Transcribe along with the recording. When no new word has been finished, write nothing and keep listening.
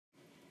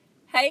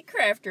Hey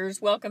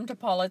crafters, welcome to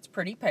Paulette's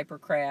Pretty Paper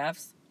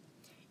Crafts.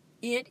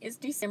 It is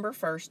December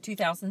 1st,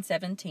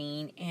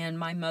 2017, and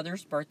my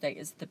mother's birthday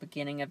is the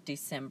beginning of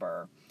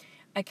December.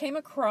 I came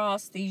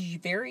across these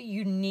very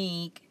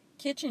unique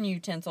kitchen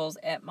utensils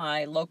at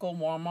my local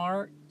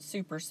Wal-Mart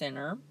Super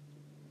Center,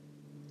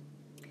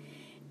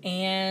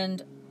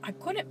 and I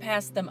couldn't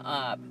pass them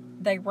up.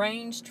 They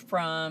ranged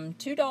from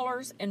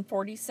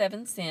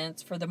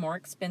 $2.47 for the more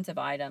expensive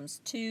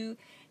items to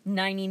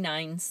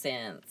 99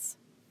 cents.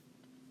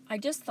 I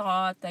just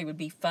thought they would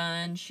be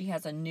fun. She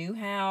has a new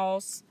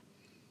house,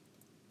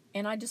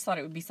 and I just thought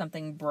it would be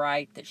something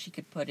bright that she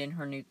could put in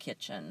her new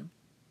kitchen.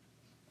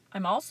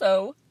 I'm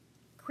also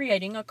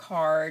creating a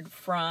card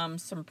from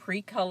some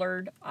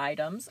pre-colored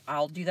items.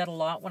 I'll do that a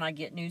lot when I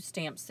get new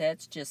stamp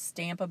sets. Just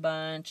stamp a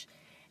bunch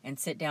and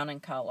sit down and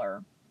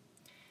color.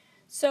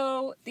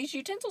 So these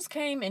utensils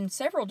came in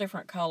several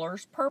different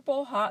colors: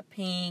 purple, hot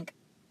pink,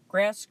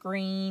 grass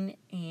green,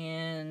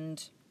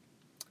 and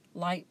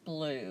light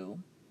blue.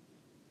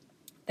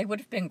 They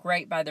would have been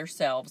great by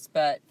themselves,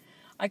 but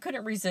I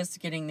couldn't resist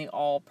getting the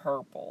all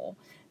purple.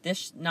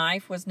 This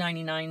knife was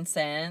 99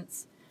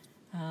 cents.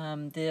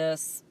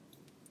 This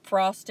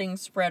frosting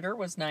spreader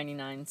was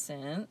 99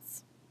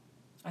 cents.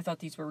 I thought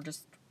these were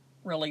just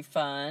really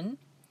fun.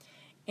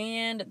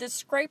 And this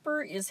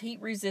scraper is heat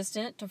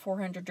resistant to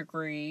 400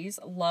 degrees.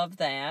 Love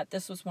that.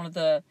 This was one of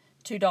the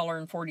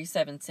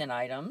 $2.47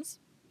 items.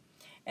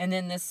 And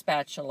then this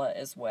spatula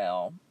as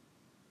well.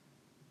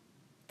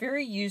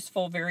 Very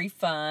useful, very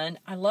fun.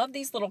 I love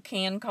these little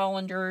can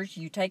colanders.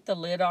 You take the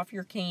lid off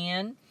your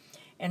can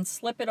and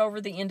slip it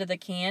over the end of the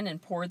can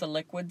and pour the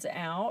liquids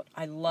out.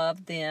 I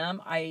love them.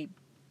 I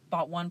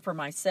bought one for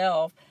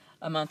myself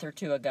a month or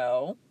two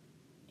ago,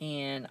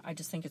 and I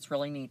just think it's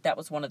really neat. That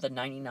was one of the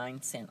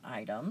 99-cent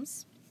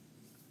items.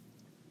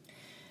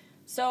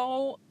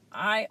 So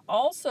I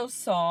also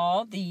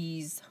saw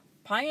these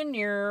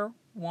Pioneer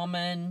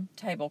Woman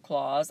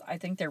tablecloths. I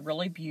think they're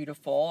really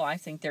beautiful. I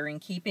think they're in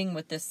keeping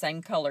with this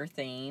same color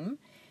theme.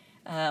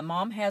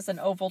 Mom has an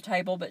oval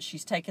table, but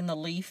she's taken the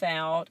leaf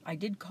out. I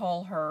did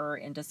call her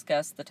and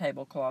discuss the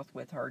tablecloth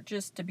with her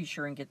just to be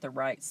sure and get the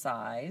right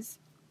size.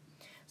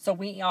 So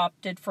we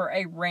opted for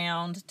a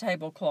round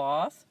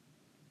tablecloth,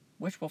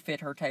 which will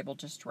fit her table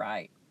just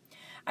right.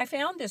 I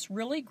found this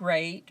really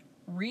great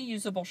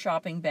reusable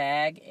shopping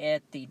bag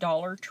at the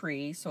Dollar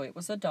Tree, so it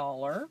was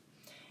 $1.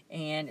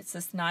 And it's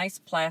this nice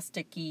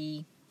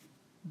plasticky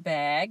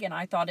bag, and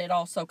I thought it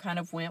also kind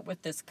of went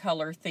with this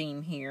color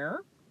theme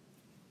here.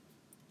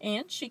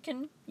 And she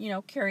can,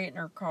 carry it in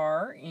her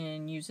car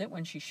and use it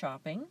when she's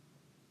shopping.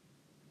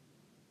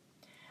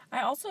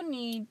 I also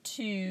need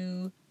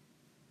to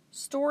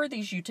store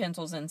these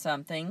utensils in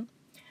something.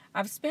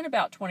 I've spent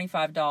about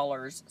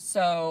 $25.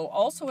 So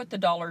also at the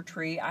Dollar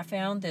Tree, I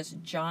found this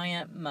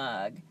giant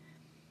mug.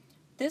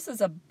 This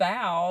is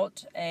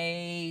about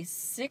a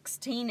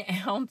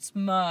 16-ounce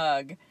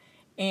mug,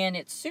 and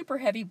it's super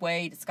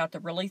heavyweight. It's got the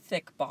really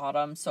thick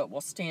bottom, so it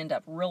will stand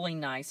up really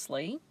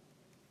nicely.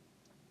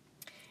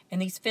 And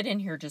these fit in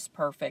here just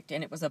perfect,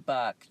 and it was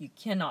 $1. You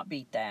cannot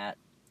beat that.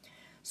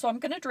 So I'm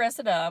going to dress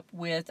it up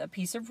with a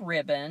piece of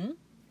ribbon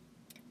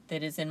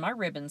that is in my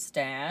ribbon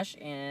stash,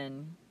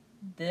 and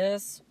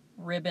this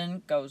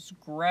ribbon goes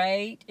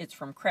great. It's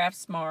from Craft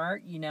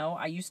Smart.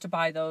 I used to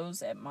buy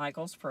those at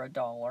Michael's for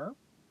 $1.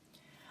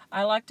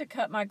 I like to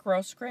cut my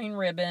gross grain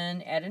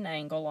ribbon at an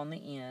angle on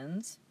the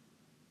ends.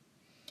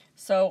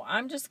 So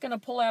I'm just going to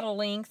pull out a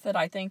length that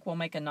I think will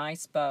make a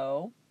nice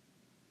bow.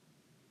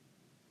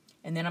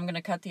 And then I'm going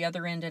to cut the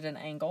other end at an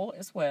angle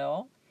as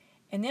well.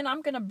 And then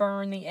I'm going to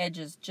burn the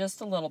edges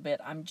just a little bit.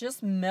 I'm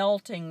just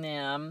melting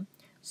them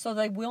so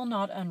they will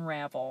not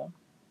unravel.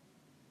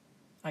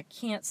 I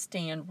can't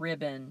stand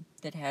ribbon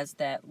that has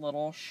that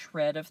little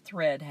shred of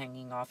thread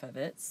hanging off of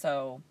it.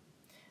 So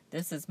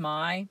this is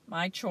my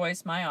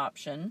choice, my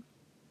option.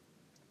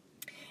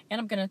 And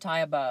I'm going to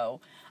tie a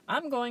bow.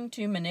 I'm going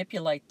to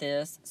manipulate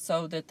this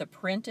so that the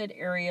printed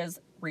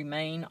areas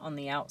remain on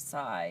the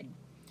outside.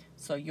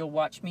 So you'll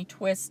watch me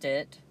twist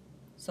it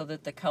so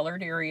that the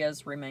colored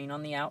areas remain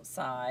on the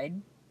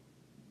outside.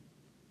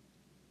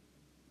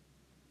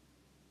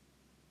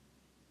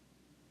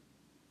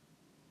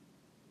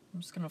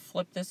 I'm just going to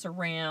flip this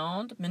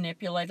around,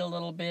 manipulate a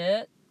little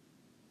bit,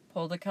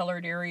 pull the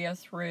colored area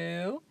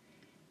through,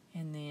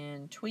 and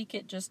then tweak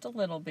it just a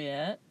little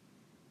bit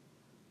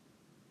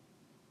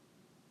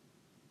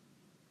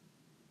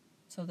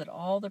so that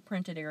all the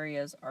printed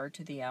areas are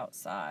to the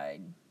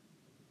outside.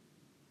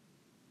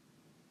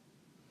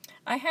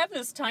 I have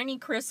this tiny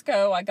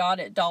Crisco I got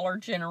at Dollar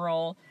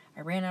General. I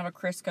ran out of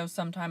Crisco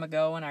some time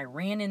ago, and I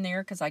ran in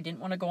there because I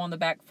didn't want to go on the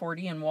back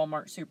 40 in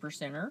Wal-Mart Super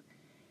Center.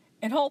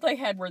 And all they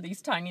had were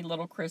these tiny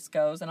little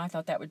Criscos, and I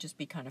thought that would just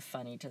be kind of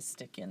funny to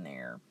stick in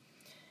there.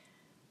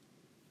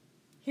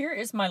 Here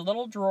is my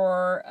little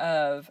drawer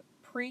of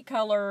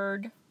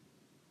pre-colored,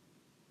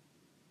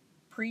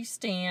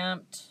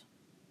 pre-stamped,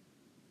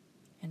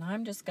 and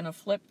I'm just going to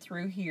flip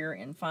through here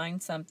and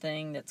find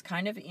something that's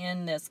kind of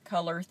in this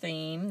color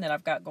theme that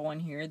I've got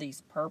going here,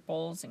 these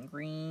purples and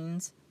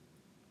greens.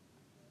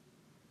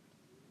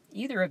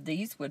 Either of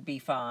these would be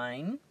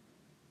fine.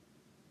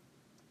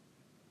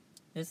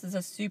 This is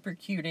a super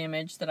cute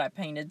image that I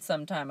painted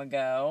some time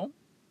ago.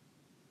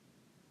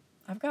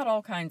 I've got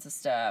all kinds of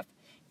stuff.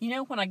 You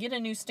know, when I get a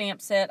new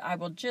stamp set, I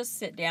will just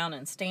sit down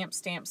and stamp,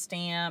 stamp,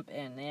 stamp,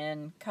 and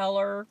then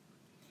color.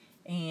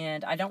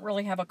 And I don't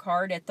really have a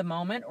card at the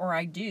moment, or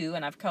I do,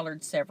 and I've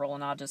colored several,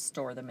 and I'll just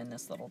store them in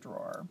this little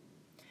drawer.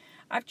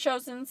 I've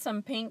chosen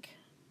some pink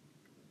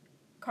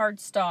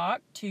cardstock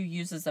to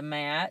use as a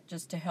mat,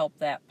 just to help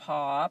that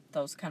pop,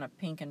 those kind of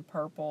pink and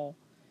purple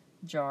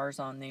jars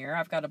on there.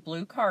 I've got a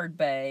blue card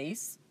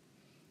base,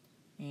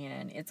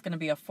 and it's going to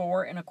be a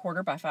 4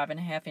 1/4 by 5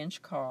 1/2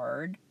 inch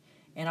card.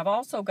 And I've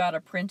also got a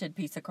printed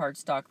piece of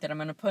cardstock that I'm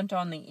going to put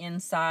on the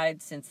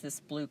inside since this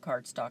blue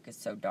cardstock is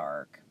so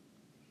dark.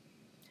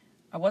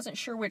 I wasn't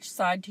sure which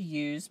side to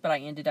use, but I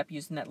ended up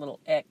using that little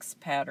X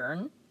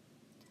pattern.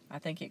 I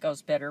think it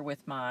goes better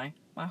with my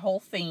whole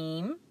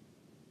theme.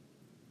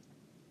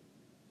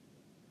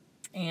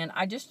 And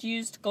I just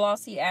used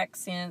glossy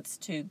accents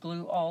to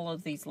glue all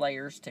of these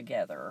layers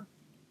together.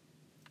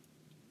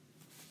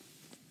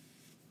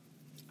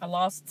 I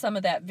lost some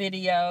of that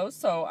video,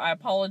 so I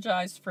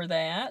apologize for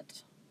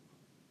that.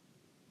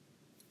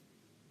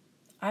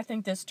 I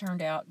think this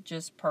turned out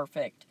just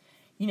perfect.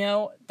 You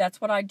know,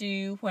 that's what I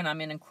do when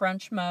I'm in a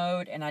crunch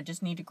mode and I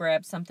just need to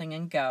grab something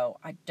and go.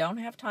 I don't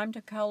have time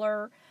to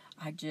color.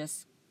 I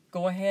just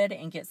go ahead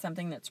and get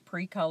something that's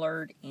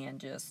pre-colored and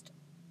just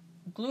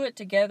glue it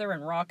together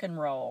and rock and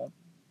roll.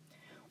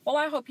 Well,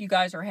 I hope you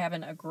guys are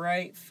having a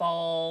great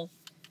fall,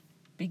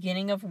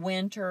 beginning of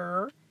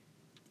winter.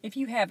 If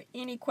you have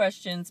any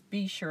questions,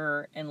 be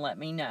sure and let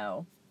me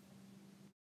know.